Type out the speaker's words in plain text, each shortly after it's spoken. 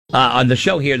On the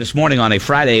show here this morning on a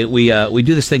Friday, we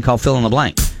do this thing called Fill in the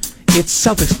Blank. It's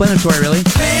self-explanatory, really.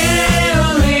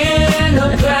 Fill in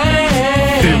the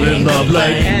blank. Fill in the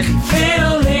blank.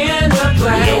 Fill in the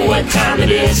blank. You know what time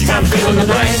it is? Time to fill in the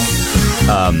blank.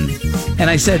 And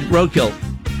I said, Roadkill,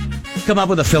 come up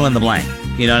with a fill in the blank.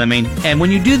 You know what I mean? And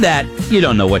when you do that, you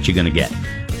don't know what you're going to get.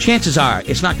 Chances are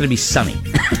it's not going to be sunny.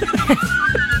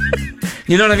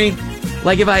 You know what I mean?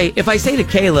 Like if I say to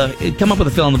Kayla, come up with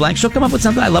a fill in the blank, she'll come up with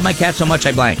something. I love my cat so much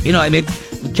I blank. You know, I mean,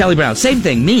 Kelly Brown, same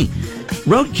thing. Me,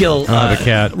 Roadkill. The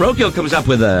cat. Roadkill comes up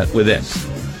with this.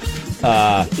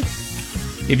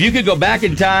 If you could go back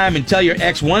in time and tell your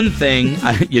ex one thing,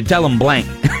 you'd tell him blank.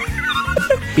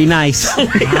 Be nice.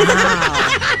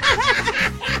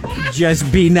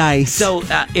 Just be nice. So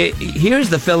here's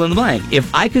the fill in the blank. If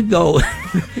I could go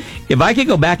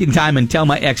back in time and tell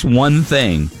my ex one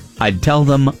thing, I'd tell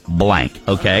them blank.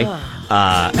 Okay.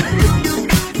 Now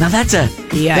that's a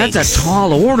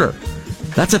tall order.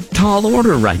 That's a tall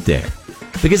order right there.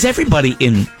 Because everybody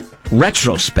in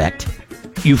retrospect,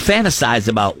 you fantasize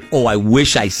about, oh, I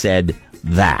wish I said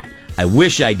that. I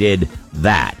wish I did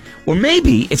that. Or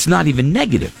maybe it's not even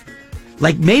negative.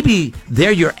 Like maybe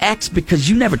they're your ex because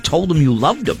you never told them you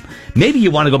loved them. Maybe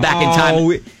you want to go back in time.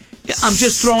 I'm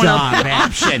just throwing out the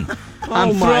option.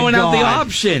 I'm throwing out the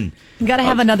option. You got to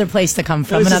have another place to come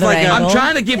from, another angle. I'm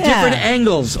trying to give different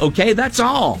angles, okay? That's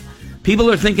all. People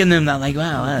are thinking them like,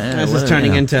 wow. This is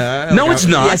turning into... no, it's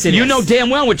not. Yes, you know damn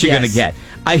well what you're going to get.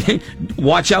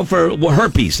 Watch out for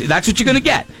herpes. That's what you're going to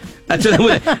get. That's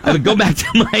what I would go back to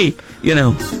my,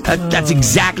 that's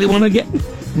exactly what I'm going to get.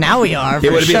 Now we are,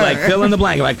 It would be like fill in the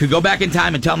blank. If I could go back in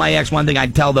time and tell my ex one thing,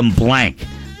 I'd tell them blank.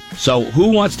 So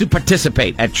who wants to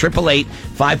participate at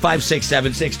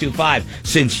 888-556-7625?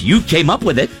 Since you came up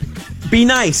with it, be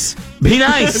nice. Be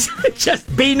nice.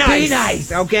 Just be nice. Be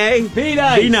nice. Okay? Be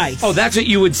nice. Be nice. Oh, that's what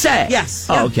you would say? Yes.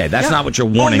 Oh, okay. That's not what you're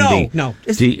warning No.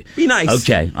 Be nice.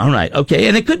 Okay. All right. Okay.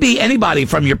 And it could be anybody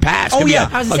from your past. Oh, yeah.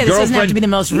 I was going to say, this doesn't have to be the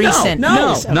most recent.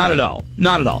 No, Okay. not at all.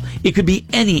 Not at all. It could be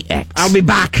any ex. I'll be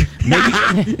back. Maybe.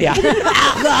 Yeah.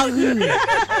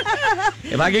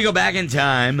 If I could go back in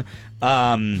time...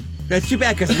 That's too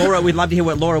bad because Laura, we'd love to hear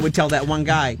what Laura would tell that one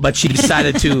guy. But she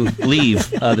decided to leave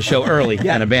the show early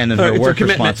and abandon her work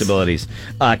responsibilities.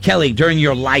 Kelly, during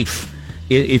your life,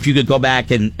 if you could go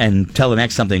back and tell an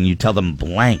ex something, you tell them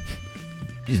blank.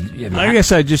 I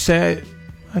guess I'd just say,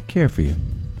 I care for you.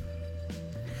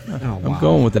 I'm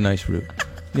going with the nice route. Yep.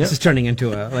 This is turning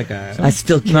into I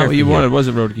still care Not for what you wanted, was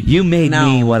it, Roadie? You made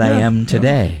me what I am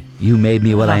today. You made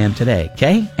me what I am today.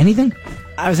 Okay? Anything?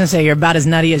 I was going to say, you're about as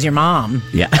nutty as your mom.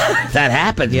 Yeah. That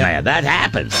happens, man. That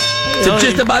happens. To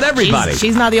just about everybody.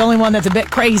 She's not the only one that's a bit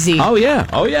crazy. Oh, yeah.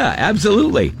 Oh, yeah.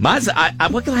 Absolutely.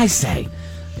 What can I say?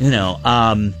 I knew...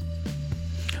 I'm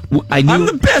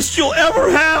the best you'll ever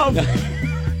have.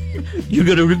 You're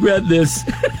going to regret this.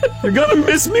 You're going to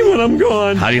miss me when I'm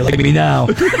gone. How do you like me now?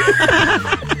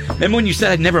 Remember when you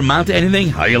said I'd never amount to anything?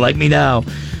 How do you like me now?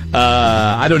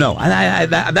 I don't know.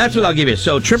 That's what I'll give you.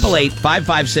 So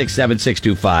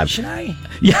 888-556-7625. Should I?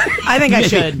 Yeah, I think I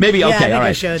should. Maybe. Yeah, Okay. I think all right.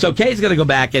 I should. So Kay's going to go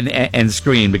back and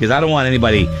screen because I don't want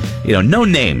anybody. No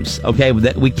names. Okay.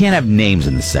 We can't have names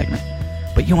in this segment.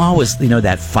 But you always,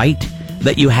 that fight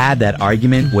that you had, that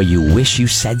argument where you wish you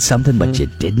said something but you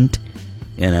didn't.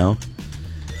 You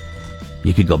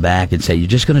could go back and say you're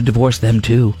just going to divorce them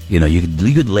too.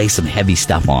 You could lay some heavy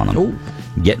stuff on them. Ooh.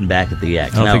 Getting back at the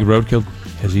ex. I don't think Roadkill...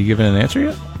 Has he given an answer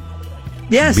yet?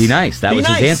 Yes. Be nice. That was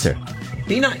his answer.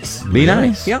 Be nice. Be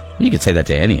nice. Yep. You could say that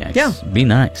to any ex. Yeah. Be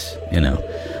nice.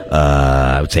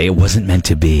 I would say it wasn't meant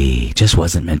to be. Just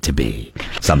wasn't meant to be.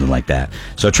 Something like that.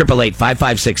 So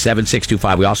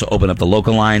 888-556-7625. We also open up the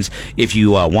local lines. If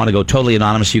you want to go totally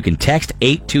anonymous, you can text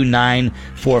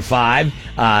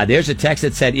 82945. There's a text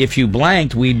that said, if you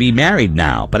blanked, we'd be married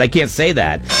now. But I can't say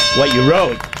that. What you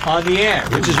wrote on the air.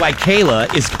 Which is why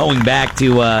Kayla is going back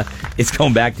to... to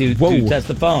test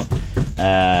the phone.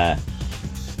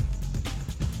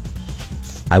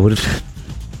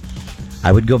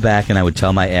 I would go back and I would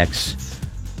tell my ex,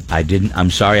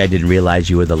 I'm sorry I didn't realize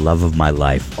you were the love of my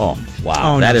life. Oh,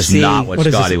 wow. That is not what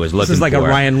Scotty was looking for. This is like a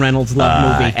Ryan Reynolds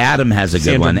love movie. Adam has a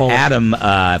good one. Bullock. Adam,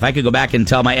 if I could go back and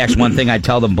tell my ex one thing, I'd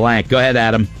tell them blank. Go ahead,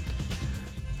 Adam.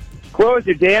 Close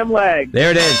your damn legs.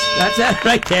 There it is. That's it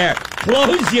right there.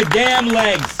 Close your damn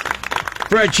legs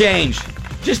for a change.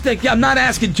 Just think, I'm not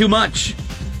asking too much.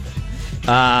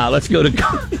 Let's go to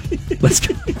let's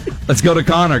go to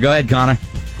Connor. Go ahead, Connor.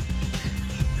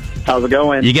 How's it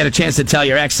going? You get a chance to tell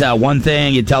your ex one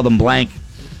thing, you tell them blank.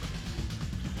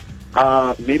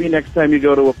 Maybe next time you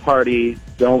go to a party,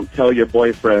 don't tell your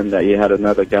boyfriend that you had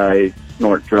another guy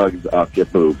snort drugs up your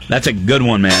boobs. That's a good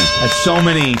one, man. That's so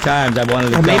many times I wanted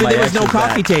to tell Maybe my there was no exes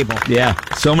coffee that. table. Yeah,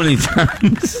 so many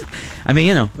times. I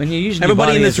mean, when you're using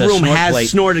Everybody in your this body as a room snort has plate,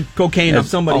 snorted cocaine off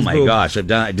somebody's Oh my boob. gosh,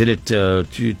 I did it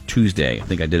Tuesday. I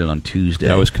think I did it on Tuesday.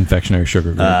 That was confectionery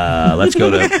sugar. Let's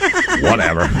go to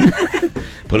whatever.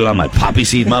 Put it on my poppy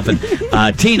seed muffin.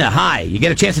 Tina, hi. You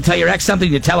get a chance to tell your ex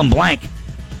something, you tell him blank.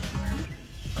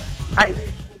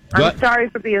 I'm sorry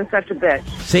for being such a bitch.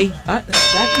 See?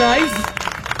 That's nice.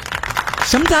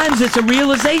 Sometimes it's a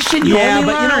realization you Yeah,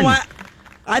 only but you know learn. what?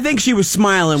 I think she was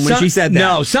smiling when she said that.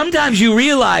 No, sometimes you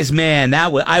realize, man,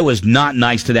 I was not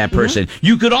nice to that person.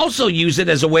 You could also use it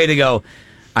as a way to go,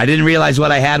 I didn't realize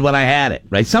what I had when I had it,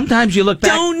 right? Sometimes you look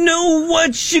back. Don't know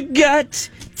what you got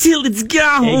till it's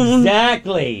gone.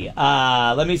 Exactly.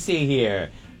 Let me see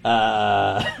here.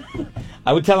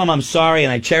 I would tell him I'm sorry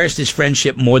and I cherished his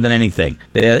friendship more than anything.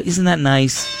 Isn't that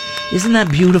nice? Isn't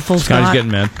that beautiful, Scott? Scott's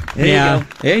getting mad.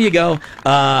 There you go.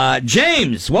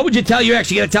 James, what would you tell your ex?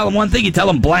 You got to tell him one thing, you tell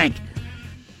him blank.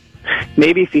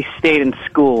 Maybe if he stayed in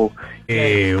school.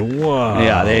 Hey, whoa.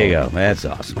 Yeah, there you go. That's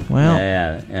awesome. Well,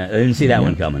 yeah. I didn't see that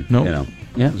one coming. Nope.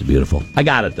 Yeah, it was beautiful. I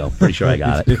got it, though. Pretty sure I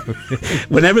got it.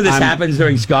 Whenever this happens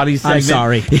during Scotty's segment, I'm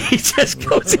sorry. He just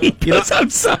goes, I'm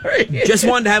sorry. Just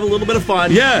wanted to have a little bit of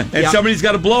fun. Yeah, and somebody's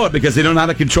got to blow it because they don't know how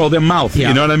to control their mouth. Yeah.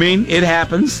 You know what I mean? It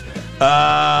happens.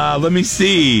 Let me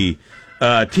see.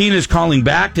 Tina's calling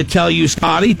back to tell you,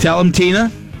 Scotty. Tell him, Tina.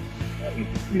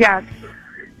 Yes.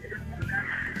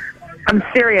 I'm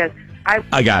serious.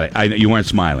 I got it. You weren't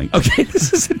smiling. Okay,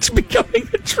 it's becoming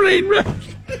a train wreck.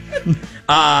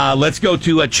 Let's go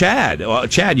to Chad.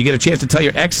 Chad, you get a chance to tell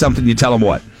your ex something. You tell him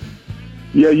what?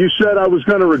 Yeah, you said I was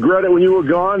going to regret it when you were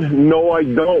gone. No, I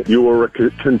don't. You were a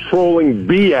controlling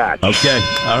biatch. Okay,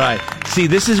 all right. See,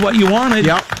 this is what you wanted.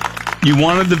 Yep. You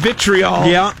wanted the vitriol.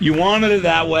 Yeah. You wanted it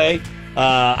that way.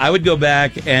 I would go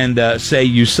back and say,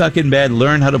 you suck in bed,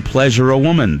 learn how to pleasure a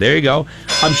woman. There you go.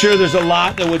 I'm sure there's a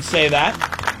lot that would say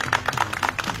that.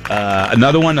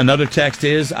 Another text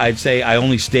is, I'd say, I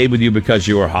only stayed with you because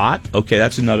you were hot. Okay,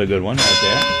 that's another good one right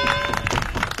there.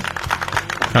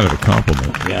 kind of a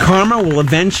compliment. Yeah. Karma will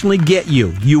eventually get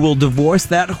you. You will divorce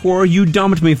that whore you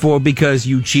dumped me for because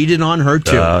you cheated on her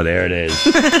too. Oh, there it is.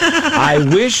 I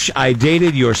wish I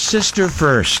dated your sister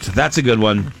first. That's a good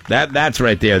one. That's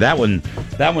right there. That one's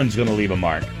going to leave a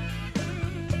mark.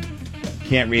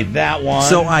 Can't read that one.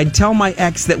 So I'd tell my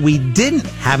ex that we didn't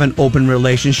have an open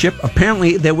relationship.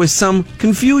 Apparently, there was some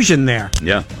confusion there.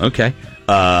 Yeah, okay.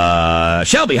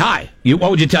 Shelby, hi.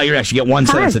 What would you tell your ex? You get one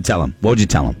sentence to tell him. What would you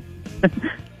tell him?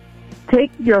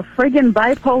 Take your friggin'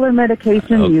 bipolar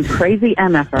medication, you crazy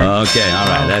MFer. Okay, all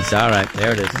right. That's all right.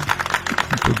 There it is.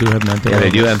 People do have mental Yeah, they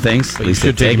do illness. have things. But At you least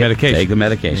should they take medication. Take the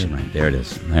medication, right. There it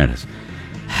is. There it is.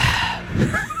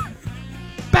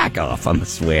 Back off on the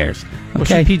swears. Well,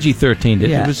 Okay. she PG-13 did.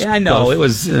 Yeah, It was I know. tough. It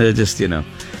was just, I'm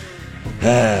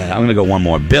going to go one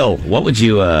more. Bill, what would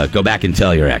you go back and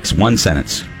tell your ex? One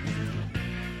sentence.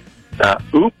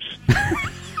 Oops.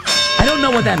 I don't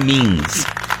know what that means.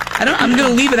 I'm going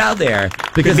to leave it out there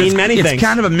because Could mean many it's things.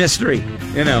 kind of a mystery.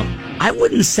 I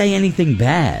wouldn't say anything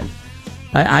bad.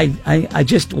 I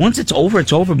just, once it's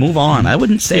over, move on. I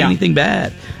wouldn't say anything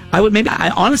bad.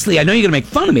 Honestly, I know you're going to make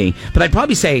fun of me, but I'd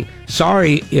probably say,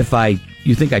 sorry if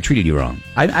you think I treated you wrong.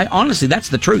 I honestly, that's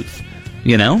the truth.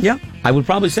 Yeah. I would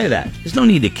probably say that. There's no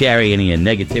need to carry any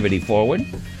negativity forward.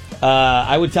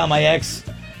 I would tell my ex,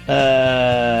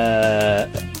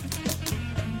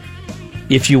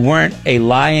 if you weren't a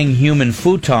lying human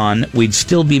futon, we'd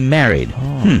still be married.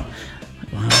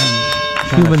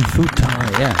 Human futon.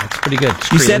 Yeah, that's pretty good.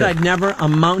 You said I'd never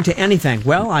amount to anything.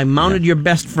 Well, I mounted your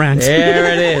best friend.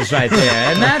 There it is right there.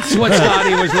 And that's what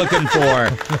Scotty was looking for.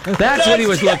 That's what he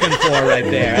was looking for right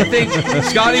there. I think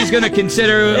Scotty's going to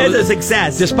consider... It's a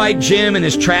success. Despite Jim and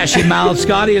his trashy mouth,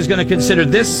 Scotty is going to consider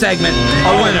this segment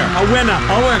a winner. A winner.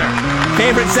 A winner.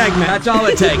 Favorite segment. That's all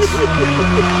it takes.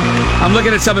 I'm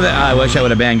looking at some of the... I wish I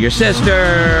would have banged your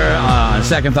sister. On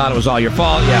second thought, it was all your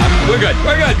fault. Yeah, we're good.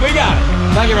 We're good. We got it.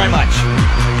 Thank you very much.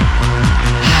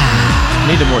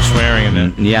 Needed more swearing in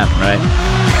it. Yeah, right.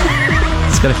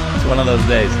 It's one of those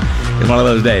days. It's one of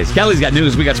those days. Kelly's got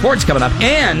news. We got sports coming up.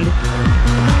 And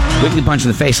Weekly Punch in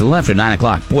the Face at 11 after 9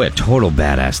 o'clock. Boy, a total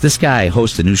badass. This guy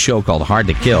hosts a new show called Hard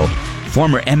to Kill.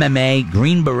 Former MMA,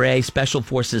 Green Beret, Special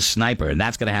Forces sniper. And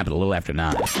that's going to happen a little after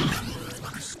 9.